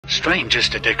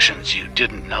Strangest addictions you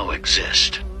didn't know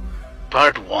exist.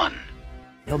 Part 1.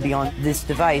 He'll be on this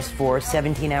device for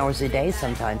 17 hours a day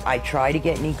sometimes. I try to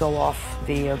get Nico off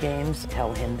video games,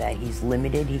 tell him that he's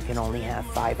limited, he can only have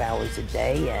 5 hours a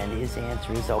day, and his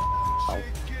answer is, oh,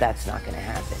 that's not going to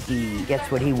happen. He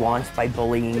gets what he wants by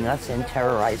bullying us and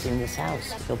terrorizing this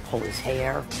house. He'll pull his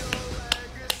hair.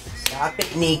 Stop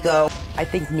it, Nico. I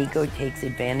think Nico takes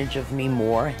advantage of me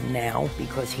more now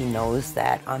because he knows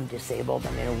that I'm disabled,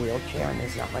 I'm in a wheelchair, and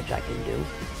there's not much I can do.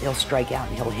 He'll strike out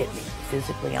and he'll hit me.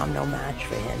 Physically, I'm no match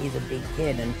for him. He's a big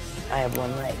kid, and I have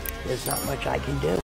one leg. There's not much I can do.